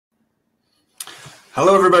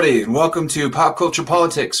Hello, everybody, and welcome to Pop Culture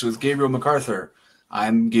Politics with Gabriel McArthur.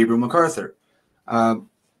 I'm Gabriel McArthur.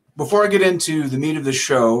 Before I get into the meat of the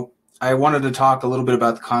show, I wanted to talk a little bit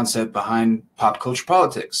about the concept behind pop culture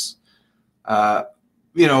politics. A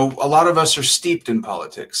lot of us are steeped in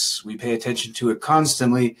politics. We pay attention to it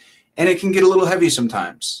constantly, and it can get a little heavy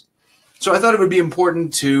sometimes. So I thought it would be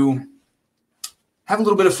important to have a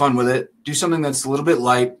little bit of fun with it, do something that's a little bit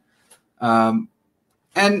light,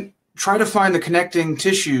 and try to find the connecting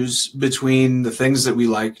tissues between the things that we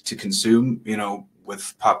like to consume,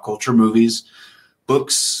 with pop culture, movies,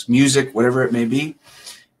 books, music, whatever it may be,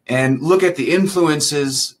 and look at the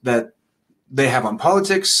influences that they have on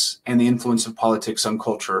politics and the influence of politics on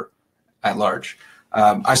culture at large.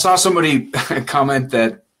 I saw somebody comment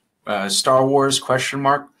that Star Wars ?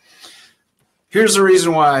 Here's the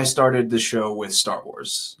reason why I started the show with Star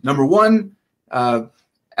Wars. Number one,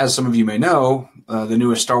 as some of you may know, the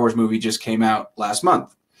newest Star Wars movie just came out last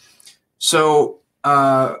month. So,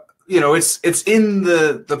 it's in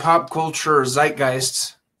the pop culture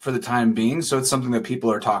zeitgeist for the time being. So it's something that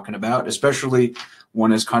people are talking about, especially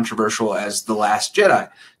one as controversial as The Last Jedi.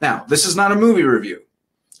 Now, this is not a movie review.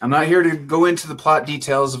 I'm not here to go into the plot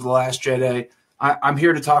details of The Last Jedi. I'm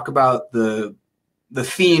here to talk about the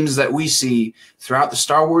themes that we see throughout the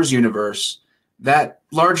Star Wars universe that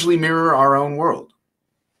largely mirror our own world.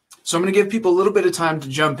 So I'm going to give people a little bit of time to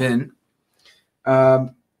jump in.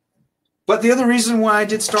 But the other reason why I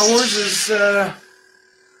did Star Wars is I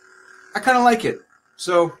kind of like it.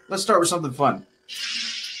 So let's start with something fun.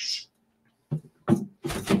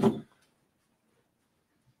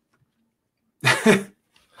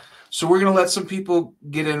 So we're going to let some people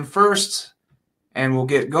get in first, and we'll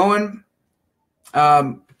get going.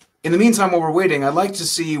 In the meantime, while we're waiting, I'd like to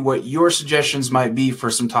see what your suggestions might be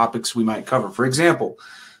for some topics we might cover. For example,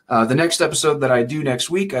 the next episode that I do next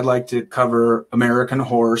week, I'd like to cover American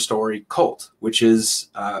Horror Story Cult, which is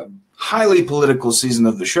a highly political season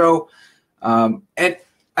of the show. And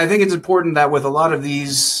I think it's important that with a lot of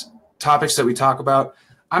these topics that we talk about,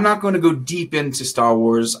 I'm not going to go deep into Star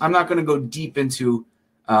Wars. I'm not going to go deep into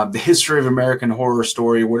the history of American Horror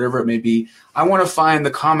Story or whatever it may be. I want to find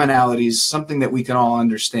the commonalities, something that we can all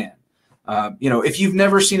understand. If you've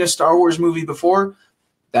never seen a Star Wars movie before,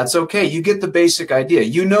 that's okay. You get the basic idea.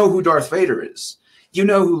 You know who Darth Vader is. You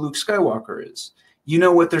know who Luke Skywalker is. You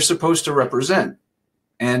know what they're supposed to represent.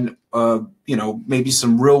 And, maybe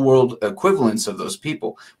some real world equivalents of those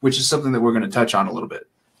people, which is something that we're going to touch on a little bit.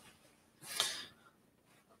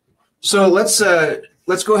 So let's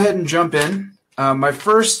go ahead and jump in. My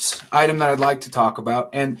first item that I'd like to talk about,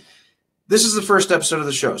 and this is the first episode of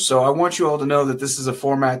the show, so I want you all to know that this is a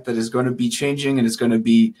format that is going to be changing and it's going to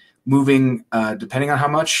be moving depending on how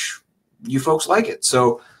much you folks like it.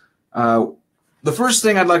 So the first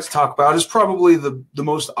thing I'd like to talk about is probably the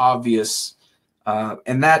most obvious,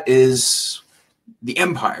 and that is the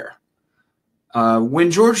Empire.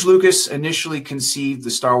 When George Lucas initially conceived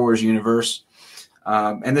the Star Wars universe,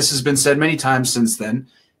 and this has been said many times since then,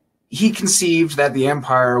 he conceived that the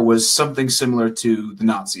Empire was something similar to the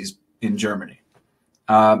Nazis in Germany.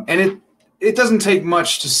 And it doesn't take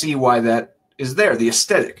much to see why that is there. The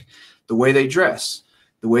aesthetic, the way they dress,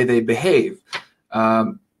 the way they behave.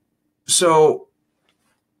 So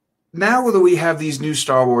now that we have these new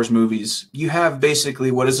Star Wars movies, you have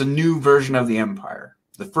basically what is a new version of the Empire,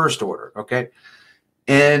 the First Order, okay?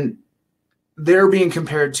 And they're being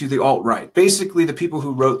compared to the alt-right. Basically, the people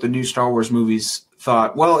who wrote the new Star Wars movies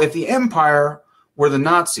thought, well, if the Empire were the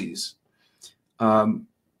Nazis,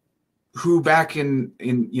 who back in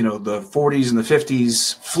the 40s and the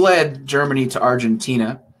 50s fled Germany to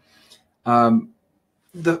Argentina,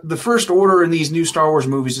 the First Order in these new Star Wars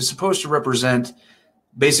movies is supposed to represent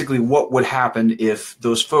basically what would happen if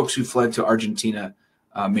those folks who fled to Argentina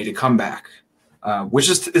made a comeback, which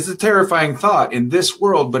is a terrifying thought in this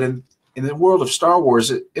world, but in the world of Star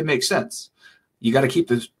Wars, it makes sense. You got to keep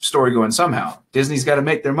the story going somehow. Disney's got to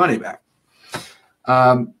make their money back.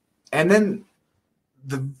 And then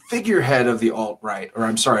the figurehead of the alt-right, or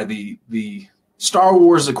I'm sorry, the Star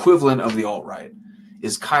Wars equivalent of the alt-right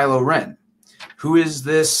is Kylo Ren, who is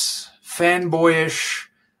this fanboyish,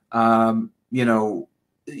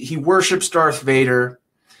 he worships Darth Vader.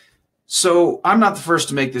 So I'm not the first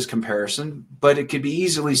to make this comparison, but it could be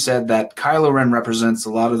easily said that Kylo Ren represents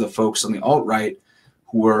a lot of the folks on the alt-right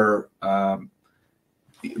who are a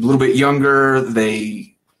little bit younger.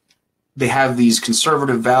 They have these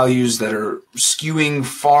conservative values that are skewing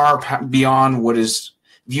far beyond what is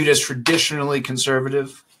viewed as traditionally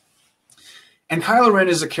conservative. And Kylo Ren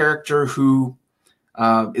is a character who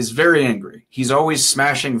is very angry. He's always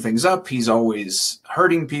smashing things up. He's always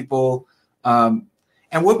hurting people.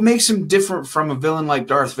 And what makes him different from a villain like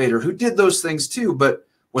Darth Vader, who did those things too, but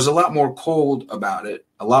was a lot more cold about it,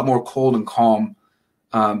 a lot more cold and calm.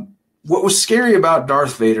 What was scary about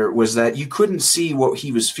Darth Vader was that you couldn't see what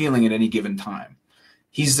he was feeling at any given time.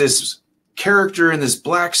 He's this character in this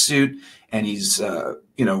black suit, and he's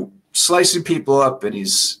slicing people up, and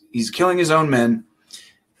he's killing his own men.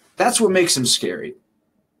 That's what makes him scary.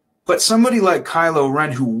 But somebody like Kylo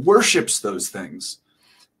Ren, who worships those things,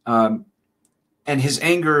 and his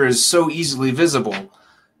anger is so easily visible,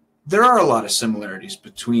 there are a lot of similarities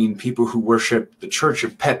between people who worship the Church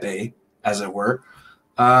of Pepe, as it were,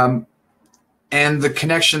 and the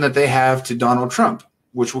connection that they have to Donald Trump,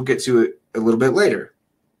 which we'll get to a little bit later.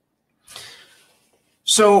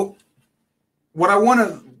 So what I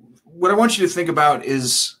want you to think about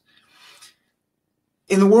is,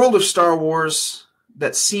 in the world of Star Wars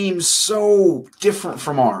that seems so different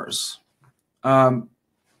from ours,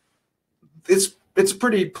 it's a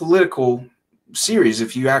pretty political series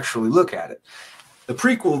if you actually look at it. The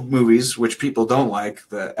prequel movies, which people don't like,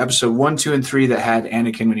 the episode 1, 2, and 3 that had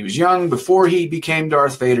Anakin when he was young, before he became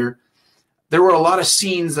Darth Vader, there were a lot of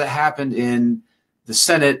scenes that happened in the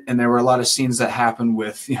Senate, and there were a lot of scenes that happened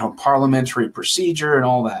with, parliamentary procedure and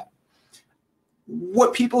all that.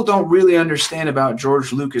 What people don't really understand about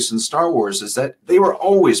George Lucas and Star Wars is that they were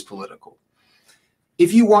always political.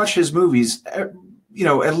 If you watch his movies, at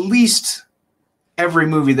least every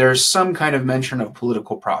movie there's some kind of mention of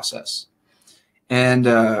political process. And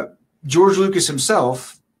George Lucas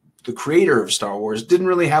himself, the creator of Star Wars, didn't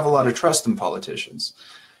really have a lot of trust in politicians.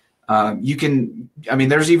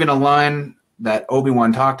 There's even a line that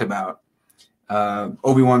Obi-Wan talked about.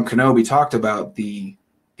 Obi-Wan Kenobi talked about the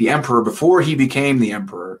emperor before he became the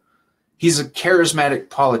emperor. He's a charismatic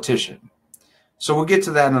politician. So we'll get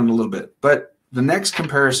to that in a little bit. But the next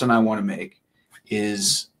comparison I want to make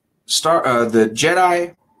is the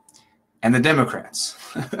Jedi and the Democrats.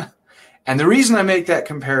 And the reason I make that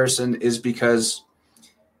comparison is because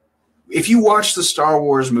if you watch the Star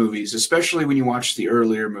Wars movies, especially when you watch the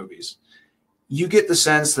earlier movies, you get the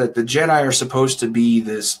sense that the Jedi are supposed to be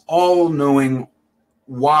this all-knowing,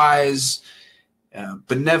 wise,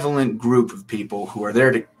 benevolent group of people who are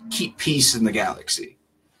there to keep peace in the galaxy.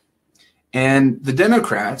 And the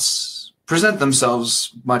Democrats present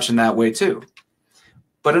themselves much in that way too.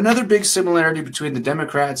 But another big similarity between the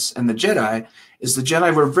Democrats and the Jedi is the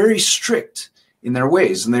Jedi were very strict in their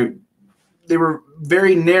ways, and they were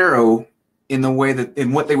very narrow in the way that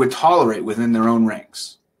in what they would tolerate within their own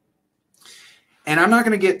ranks. And I'm not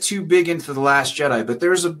going to get too big into The Last Jedi, but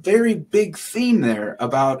there's a very big theme there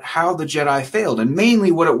about how the Jedi failed. And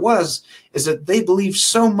mainly what it was is that they believed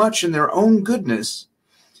so much in their own goodness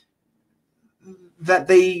that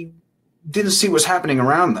they didn't see what's happening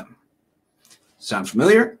around them. Sound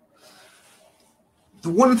familiar? The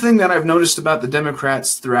one thing that I've noticed about the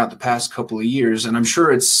Democrats throughout the past couple of years, and I'm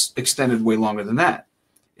sure it's extended way longer than that,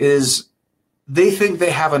 is they think they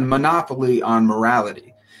have a monopoly on morality.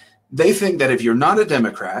 They think that if you're not a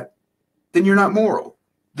Democrat, then you're not moral.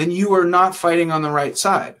 Then you are not fighting on the right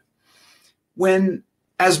side. When,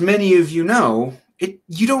 as many of you know,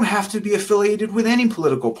 you don't have to be affiliated with any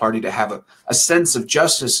political party to have a sense of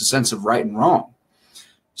justice, a sense of right and wrong.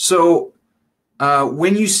 So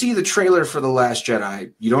when you see the trailer for The Last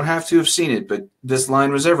Jedi, you don't have to have seen it, but this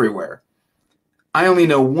line was everywhere. I only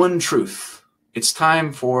know one truth. It's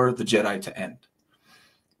time for the Jedi to end.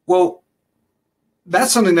 Well,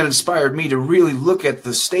 that's something that inspired me to really look at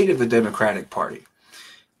the state of the Democratic Party.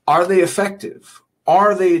 Are they effective?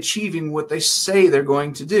 Are they achieving what they say they're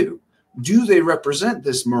going to do? Do they represent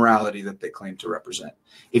this morality that they claim to represent?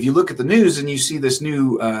 If you look at the news and you see this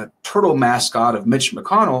new turtle mascot of Mitch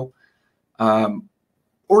McConnell,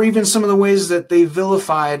 or even some of the ways that they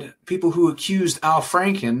vilified people who accused Al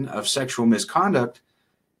Franken of sexual misconduct,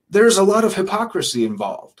 there's a lot of hypocrisy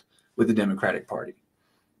involved with the Democratic Party.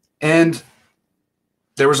 And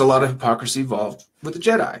there was a lot of hypocrisy involved with the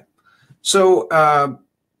Jedi. So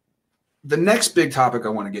the next big topic I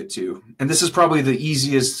want to get to, and this is probably the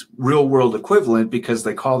easiest real-world equivalent because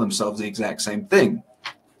they call themselves the exact same thing.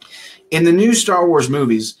 In the new Star Wars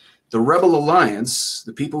movies, the Rebel Alliance,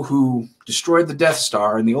 the people who destroyed the Death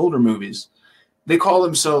Star in the older movies, they call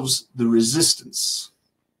themselves the Resistance.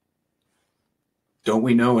 Don't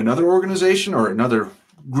we know another organization or another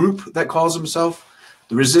group that calls themselves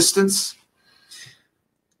the Resistance?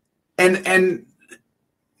 And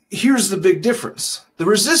here's the big difference. The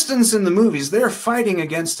Resistance in the movies, they're fighting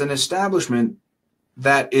against an establishment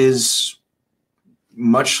that is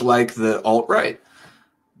much like the alt-right.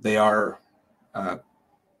 They are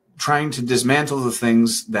trying to dismantle the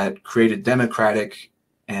things that created democratic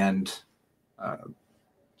and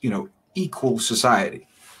equal society.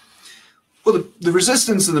 Well, the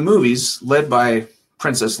resistance in the movies, led by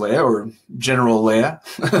Princess Leia or General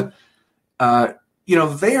Leia,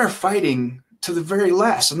 they are fighting to the very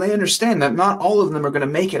last, and they understand that not all of them are going to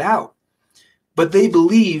make it out. But they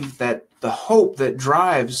believe that the hope that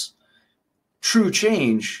drives true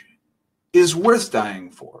change is worth dying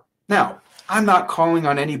for. Now, I'm not calling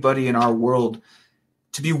on anybody in our world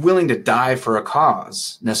to be willing to die for a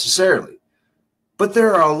cause necessarily. But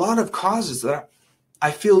there are a lot of causes that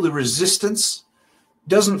I feel the resistance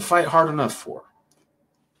doesn't fight hard enough for.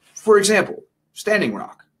 For example, Standing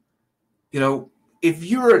Rock. If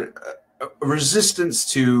you're a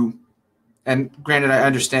resistance to, and granted, I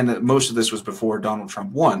understand that most of this was before Donald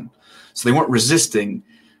Trump won, so they weren't resisting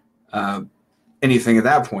anything at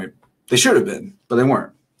that point. They should have been, but they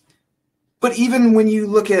weren't. But even when you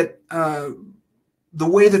look at the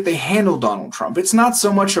way that they handle Donald Trump, it's not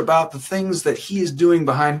so much about the things that he is doing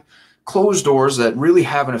behind closed doors that really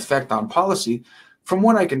have an effect on policy. From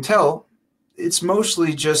what I can tell, it's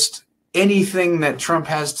mostly just anything that Trump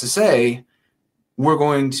has to say, we're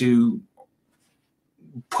going to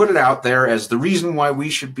put it out there as the reason why we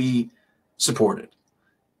should be supported.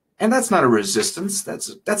 And that's not a resistance. That's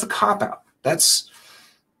a cop-out. That's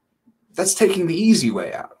taking the easy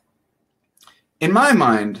way out. In my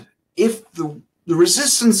mind, if the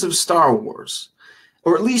resistance of Star Wars,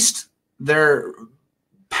 or at least their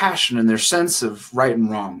passion and their sense of right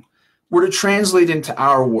and wrong, were to translate into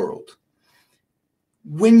our world,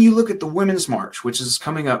 when you look at the Women's March, which is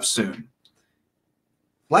coming up soon,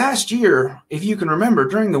 last year, if you can remember,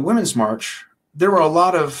 during the Women's March, there were a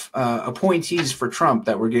lot of appointees for Trump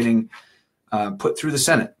that were getting put through the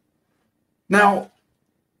Senate. Now,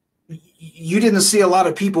 you didn't see a lot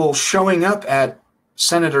of people showing up at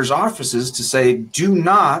senators' offices to say, do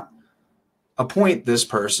not appoint this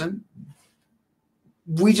person.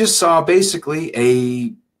 We just saw basically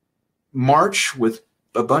a march with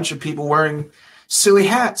a bunch of people wearing silly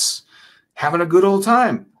hats, having a good old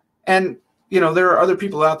time. And, there are other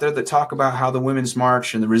people out there that talk about how the Women's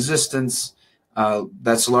March and the resistance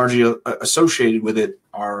that's largely associated with it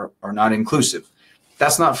are not inclusive.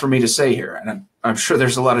 That's not for me to say here, and I'm sure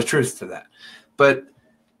there's a lot of truth to that. But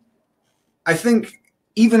I think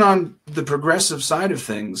even on the progressive side of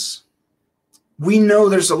things, we know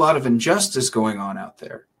there's a lot of injustice going on out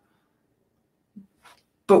there.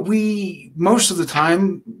 But we, most of the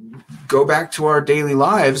time, go back to our daily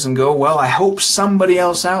lives and go, well, I hope somebody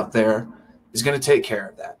else out there is going to take care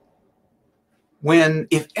of that. When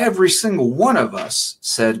if every single one of us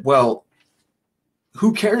said, well,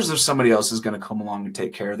 who cares if somebody else is going to come along and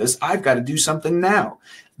take care of this? I've got to do something now.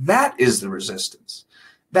 That is the resistance.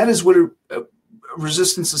 That is what a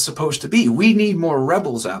resistance is supposed to be. We need more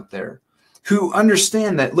rebels out there who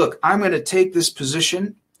understand that, look, I'm going to take this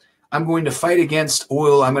position. I'm going to fight against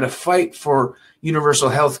oil. I'm going to fight for universal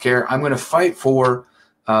health care. I'm going to fight for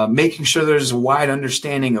making sure there's a wide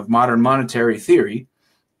understanding of modern monetary theory.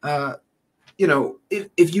 If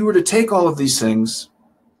you were to take all of these things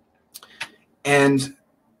and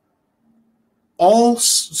all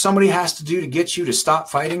somebody has to do to get you to stop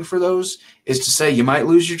fighting for those is to say you might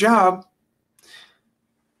lose your job,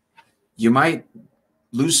 you might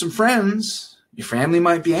lose some friends, your family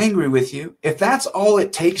might be angry with you. If that's all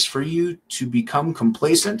it takes for you to become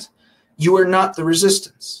complacent, you are not the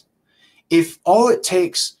resistance. If all it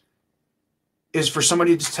takes is for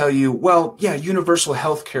somebody to tell you, well, yeah, universal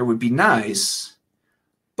health care would be nice,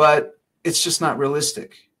 but it's just not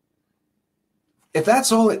realistic. If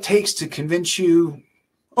that's all it takes to convince you,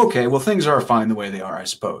 okay, well, things are fine the way they are, I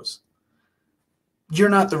suppose, you're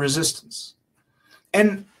not the resistance.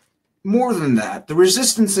 And more than that, the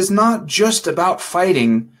resistance is not just about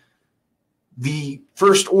fighting the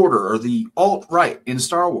First Order or the alt-right in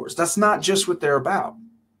Star Wars. That's not just what they're about.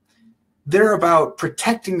 They're about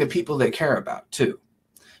protecting the people they care about, too.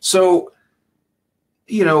 So,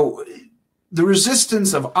 the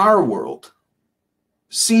resistance of our world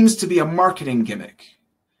seems to be a marketing gimmick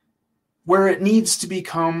where it needs to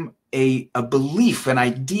become a belief, an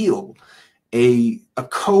ideal, a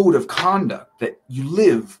code of conduct that you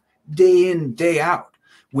live day in, day out.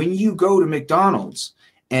 When you go to McDonald's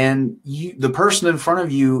and the person in front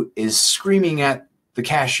of you is screaming at the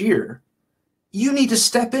cashier, you need to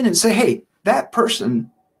step in and say, hey, that person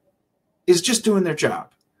is just doing their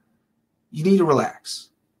job. You need to relax.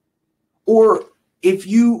 Or if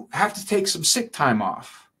you have to take some sick time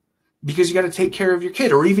off because you got to take care of your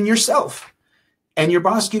kid or even yourself, and your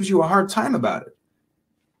boss gives you a hard time about it,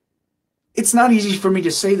 it's not easy for me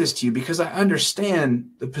to say this to you because I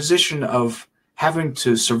understand the position of having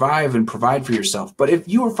to survive and provide for yourself. But if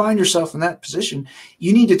you find yourself in that position,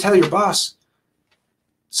 you need to tell your boss,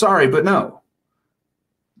 sorry, but no.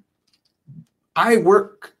 I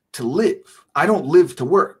work to live. I don't live to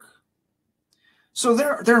work. So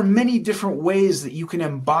there are many different ways that you can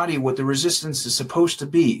embody what the resistance is supposed to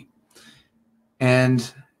be.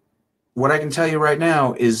 And what I can tell you right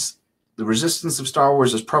now is the resistance of Star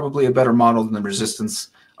Wars is probably a better model than the resistance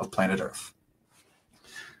of planet Earth.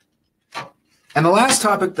 And the last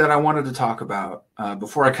topic that I wanted to talk about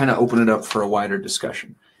before I kind of open it up for a wider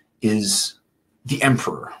discussion is the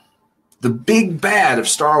Emperor, the big bad of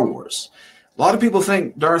Star Wars. A lot of people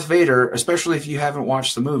think Darth Vader, especially if you haven't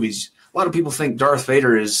watched the movies, a lot of people think Darth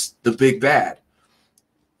Vader is the big bad.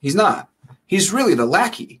 He's not. He's really the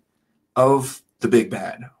lackey of the big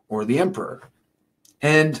bad, or the Emperor.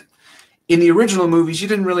 And in the original movies, you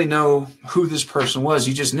didn't really know who this person was.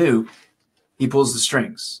 You just knew he pulls the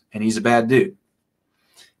strings and he's a bad dude.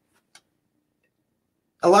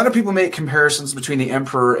 A lot of people make comparisons between the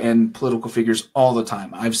Emperor and political figures all the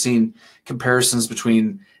time. I've seen comparisons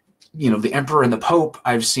between, the Emperor and the Pope.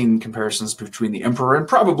 I've seen comparisons between the Emperor and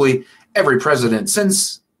probably every president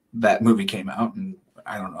since that movie came out. And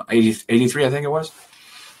I don't know, 83, I think it was.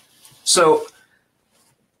 So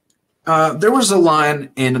there was a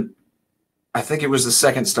line in, I think it was the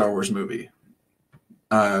second Star Wars movie,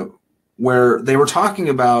 where they were talking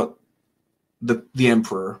about the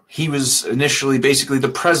Emperor. He was initially basically the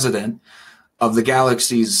president of the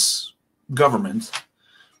galaxy's government.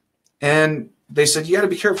 And they said, you got to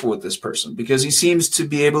be careful with this person because he seems to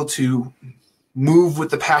be able to move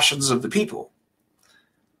with the passions of the people.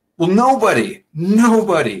 Well,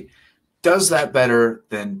 nobody does that better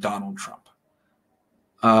than Donald Trump.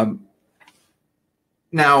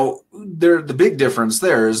 Now, the big difference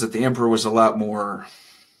there is that the Emperor was a lot more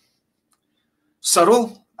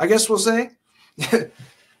subtle, I guess we'll say.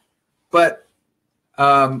 But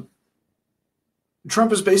Trump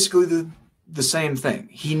is basically the same thing.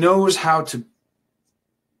 He knows how to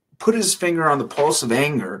put his finger on the pulse of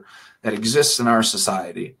anger that exists in our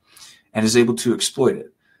society and is able to exploit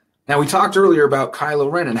it. Now, we talked earlier about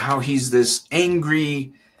Kylo Ren and how he's this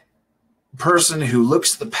angry person who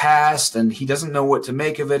looks at the past and he doesn't know what to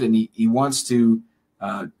make of it, and he wants to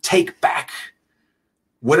take back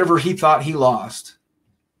whatever he thought he lost.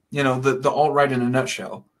 The alt-right in a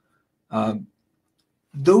nutshell.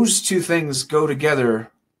 Those two things go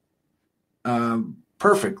together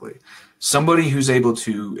perfectly. Somebody who's able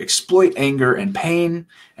to exploit anger and pain,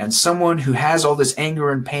 and someone who has all this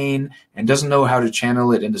anger and pain and doesn't know how to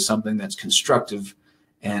channel it into something that's constructive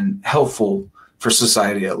and helpful for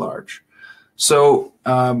society at large. So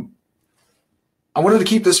I wanted to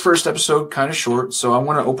keep this first episode kind of short, so I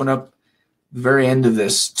want to open up the very end of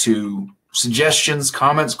this to suggestions,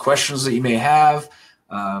 comments, questions that you may have,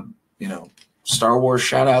 Star Wars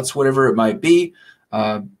shout-outs, whatever it might be.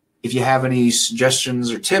 If you have any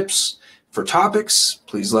suggestions or tips for topics,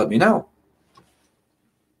 please let me know.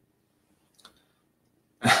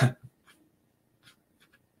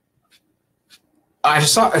 I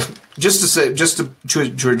saw, just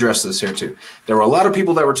to address this here too, there were a lot of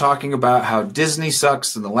people that were talking about how Disney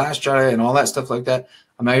sucks and The Last Jedi and all that stuff like that.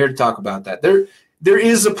 I'm not here to talk about that. There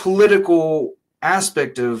is a political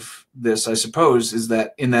aspect of this, I suppose, is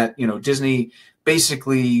that Disney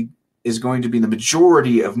basically is going to be the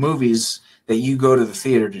majority of movies that you go to the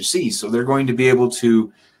theater to see. So they're going to be able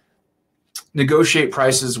to negotiate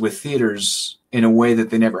prices with theaters in a way that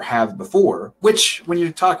they never have before, which when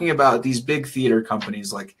you're talking about these big theater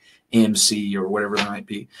companies like AMC or whatever it might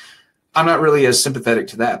be, I'm not really as sympathetic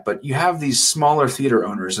to that. But you have these smaller theater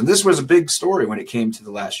owners, and this was a big story when it came to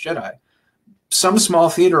The Last Jedi. Some small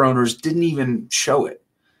theater owners didn't even show it.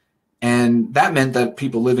 And that meant that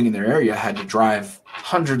people living in their area had to drive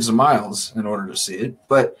hundreds of miles in order to see it.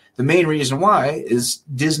 But the main reason why is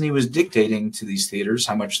Disney was dictating to these theaters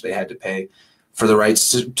how much they had to pay for the rights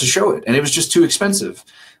to show it. And it was just too expensive,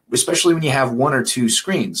 especially when you have one or two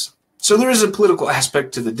screens. So there is a political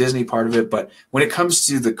aspect to the Disney part of it. But when it comes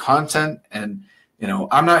to the content, and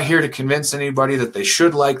I'm not here to convince anybody that they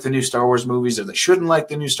should like the new Star Wars movies or they shouldn't like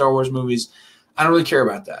the new Star Wars movies. I don't really care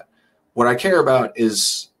about that. What I care about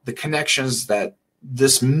is the connections that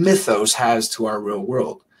this mythos has to our real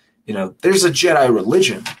world. There's a Jedi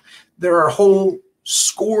religion. There are whole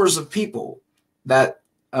scores of people that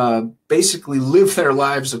basically live their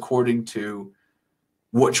lives according to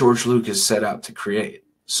what George Lucas set out to create.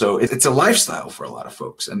 So it's a lifestyle for a lot of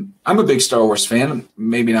folks. And I'm a big Star Wars fan,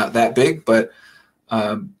 maybe not that big, but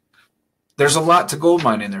there's a lot to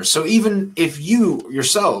goldmine in there. So even if you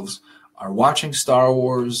yourselves are watching Star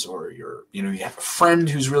Wars, or you have a friend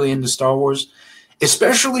who's really into Star Wars,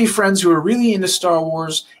 especially friends who are really into Star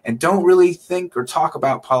Wars and don't really think or talk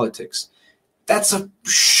about politics. That's a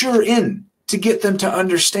sure in to get them to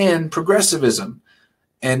understand progressivism.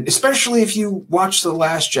 And especially if you watch The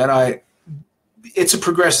Last Jedi, it's a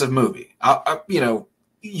progressive movie.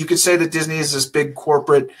 You could say that Disney is this big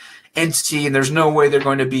corporate entity and there's no way they're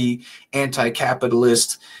going to be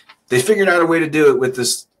anti-capitalist. They figured out a way to do it with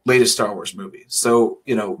this latest Star Wars movie. So,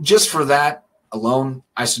 just for that alone,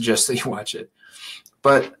 I suggest that you watch it.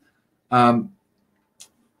 But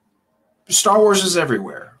Star Wars is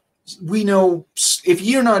everywhere. We know if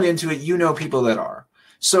you're not into it, you know people that are.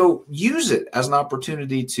 So use it as an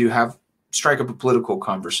opportunity to strike up a political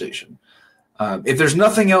conversation. If there's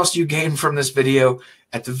nothing else you gain from this video,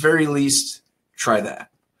 at the very least, try that.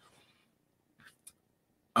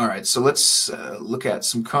 All right, so let's look at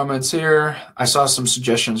some comments here. I saw some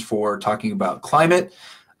suggestions for talking about climate.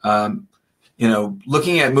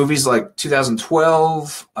 Looking at movies like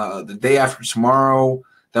 2012, The Day After Tomorrow,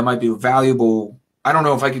 that might be valuable. I don't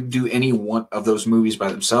know if I could do any one of those movies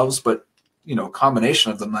by themselves, but a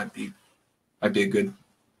combination of them might be a good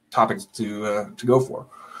topic to go for.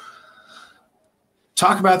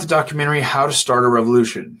 Talk about the documentary How to Start a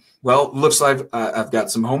Revolution. Well, it looks like I've got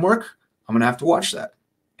some homework. I'm going to have to watch that,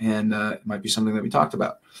 and it might be something that we talked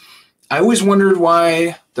about. I always wondered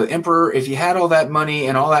why the emperor, if he had all that money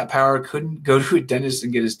and all that power, couldn't go to a dentist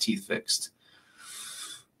and get his teeth fixed.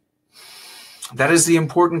 That is the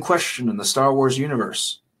important question in the Star Wars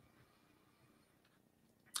universe.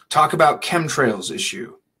 Talk about chemtrails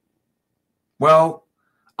issue. Well,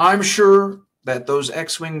 I'm sure that those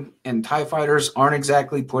X-Wing and TIE fighters aren't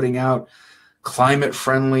exactly putting out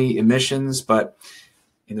climate-friendly emissions, but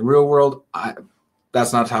in the real world,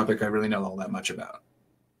 that's not a topic I really know all that much about.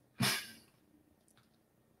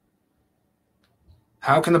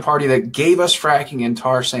 How can the party that gave us fracking and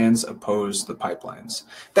tar sands oppose the pipelines?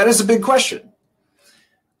 That is a big question.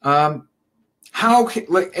 And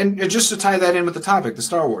just to tie that in with the topic, the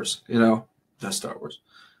Star Wars, the Star Wars.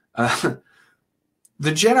 The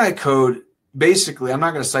Jedi Code, basically, I'm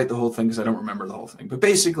not going to cite the whole thing because I don't remember the whole thing, but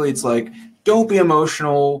basically it's like, don't be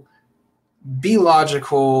emotional, be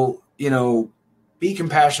logical, be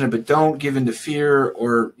compassionate, but don't give in to fear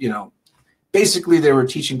or, basically they were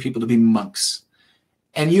teaching people to be monks.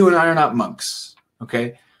 And you and I are not monks,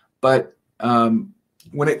 okay? But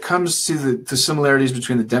when it comes to the similarities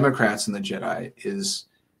between the Democrats and the Jedi is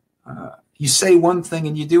you say one thing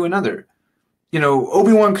and you do another.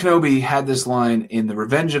 Obi-Wan Kenobi had this line in The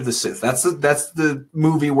Revenge of the Sith. That's the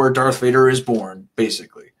movie where Darth Vader is born,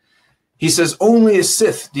 basically. He says, only a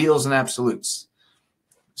Sith deals in absolutes.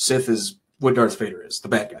 Sith is what Darth Vader is, the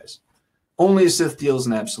bad guys. Only a Sith deals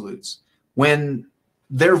in absolutes. When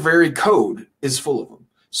their very code is full of them.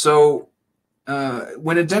 So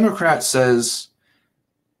when a Democrat says,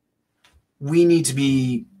 we need to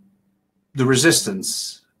be the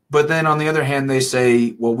resistance, but then on the other hand, they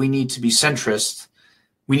say, well, we need to be centrist,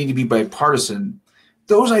 we need to be bipartisan,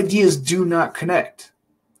 those ideas do not connect.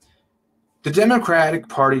 The Democratic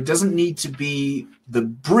Party doesn't need to be the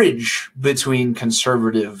bridge between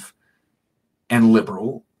conservative and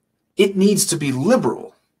liberal. It needs to be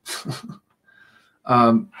liberal.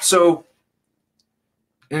 So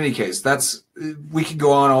in any case, we could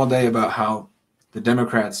go on all day about how the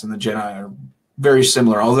Democrats and the Jedi are very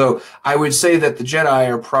similar, although I would say that the Jedi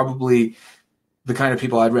are probably the kind of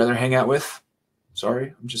people I'd rather hang out with.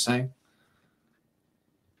 Sorry, I'm just saying.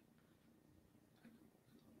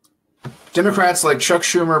 Democrats like Chuck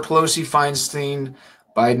Schumer, Pelosi, Feinstein,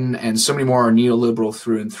 Biden, and so many more are neoliberal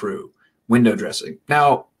through and through. Window dressing.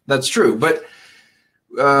 Now, that's true, but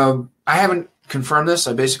I haven't confirmed this.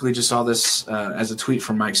 I basically just saw this as a tweet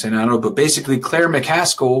from Mike Sanato, but basically Claire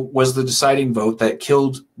McCaskill was the deciding vote that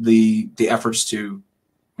killed the efforts to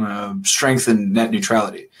strengthen net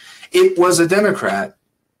neutrality. It was a Democrat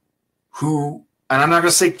who, and I'm not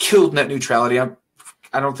going to say killed net neutrality, I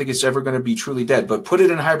don't think it's ever going to be truly dead, but put it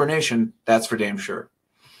in hibernation, that's for damn sure.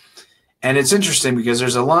 And it's interesting because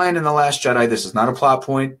there's a line in The Last Jedi, this is not a plot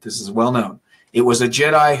point, this is well known. It was a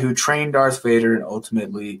Jedi who trained Darth Vader and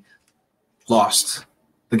ultimately lost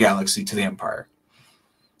the galaxy to the Empire.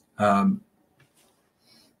 I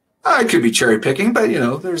could be cherry picking, but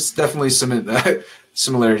there's definitely some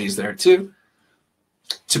similarities there too.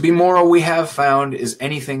 To be moral, we have found is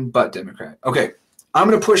anything but Democrat. Okay, I'm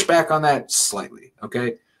going to push back on that slightly.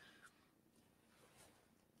 Okay,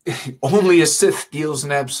 only a Sith deals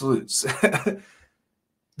in absolutes.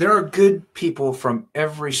 There are good people from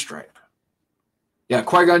every stripe. Yeah,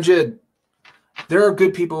 Qui-Gon Jinn. There are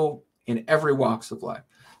good people in every walks of life.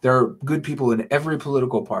 There are good people in every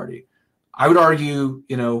political party. I would argue,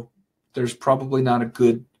 there's probably not a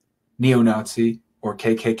good neo-Nazi or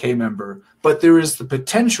KKK member, but there is the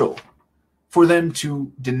potential for them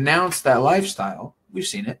to denounce that lifestyle. We've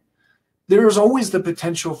seen it. There is always the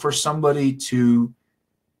potential for somebody to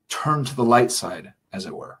turn to the light side, as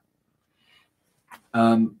it were.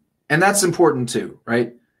 And that's important too,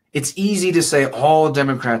 right? It's easy to say all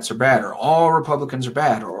Democrats are bad or all Republicans are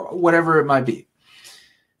bad or whatever it might be.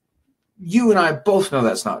 You and I both know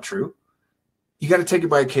that's not true. You got to take it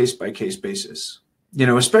by case basis, you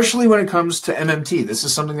know, especially when it comes to MMT. This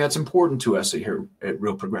is something that's important to us here at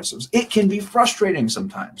Real Progressives. It can be frustrating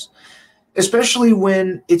sometimes, especially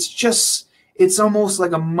when it's almost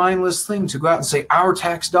like a mindless thing to go out and say our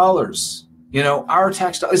tax dollars, you know, our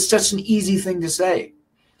tax dollars. It's just an easy thing to say.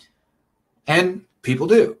 And people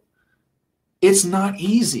do. It's not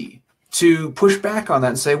easy to push back on that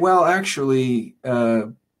and say, well, actually,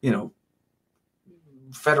 you know,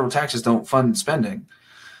 federal taxes don't fund spending.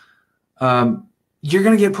 You're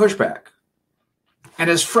going to get pushback. And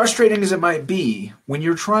as frustrating as it might be, when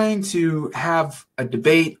you're trying to have a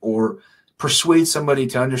debate or persuade somebody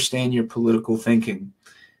to understand your political thinking,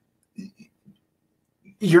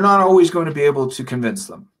 you're not always going to be able to convince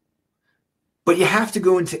them. But you have to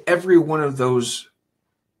go into every one of those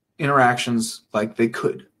interactions like they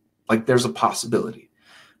could, like there's a possibility.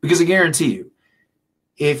 Because I guarantee you,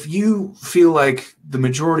 if you feel like the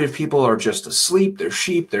majority of people are just asleep, they're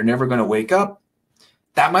sheep, they're never going to wake up,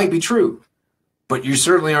 that might be true. But you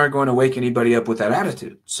certainly aren't going to wake anybody up with that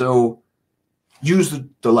attitude. So use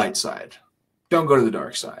the light side. Don't go to the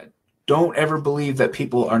dark side. Don't ever believe that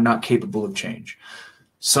people are not capable of change.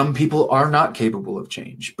 Some people are not capable of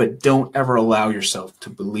change, but don't ever allow yourself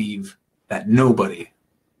to believe that nobody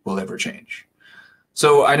will ever change.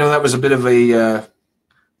 So I know that was a bit of a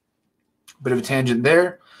tangent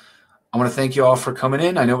there. I want to thank you all for coming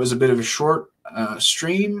in. I know it was a bit of a short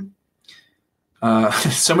stream.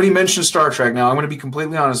 Somebody mentioned Star Trek. Now, I'm going to be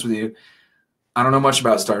completely honest with you. I don't know much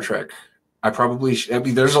about Star Trek. I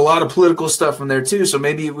mean, there's a lot of political stuff in there too, so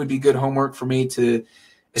maybe it would be good homework for me to,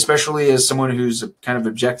 especially as someone who's kind of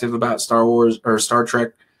objective about Star Wars or Star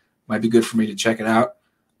Trek, might be good for me to check it out.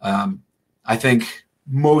 I think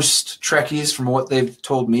most Trekkies, from what they've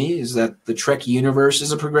told me, is that the Trek universe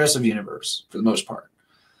is a progressive universe for the most part.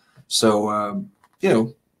 So, you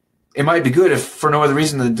know, it might be good if for no other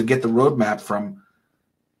reason than to get the roadmap from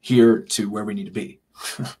here to where we need to be.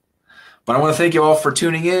 But I want to thank you all for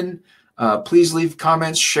tuning in. Please leave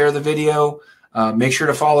comments, share the video. Make sure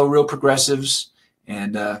to follow Real Progressives,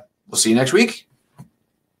 and we'll see you next week.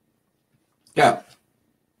 Yeah.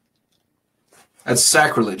 That's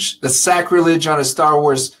sacrilege. That's sacrilege on a Star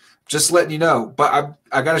Wars. Just letting you know. But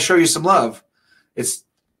I got to show you some love. I'm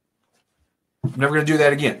never going to do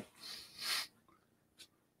that again.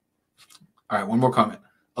 All right, one more comment.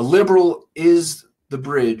 A liberal is the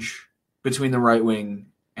bridge between the right wing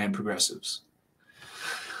and progressives.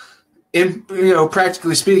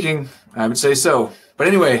 Practically speaking, I would say so. But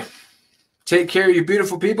anyway, take care, you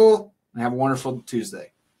beautiful people, and have a wonderful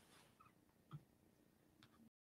Tuesday.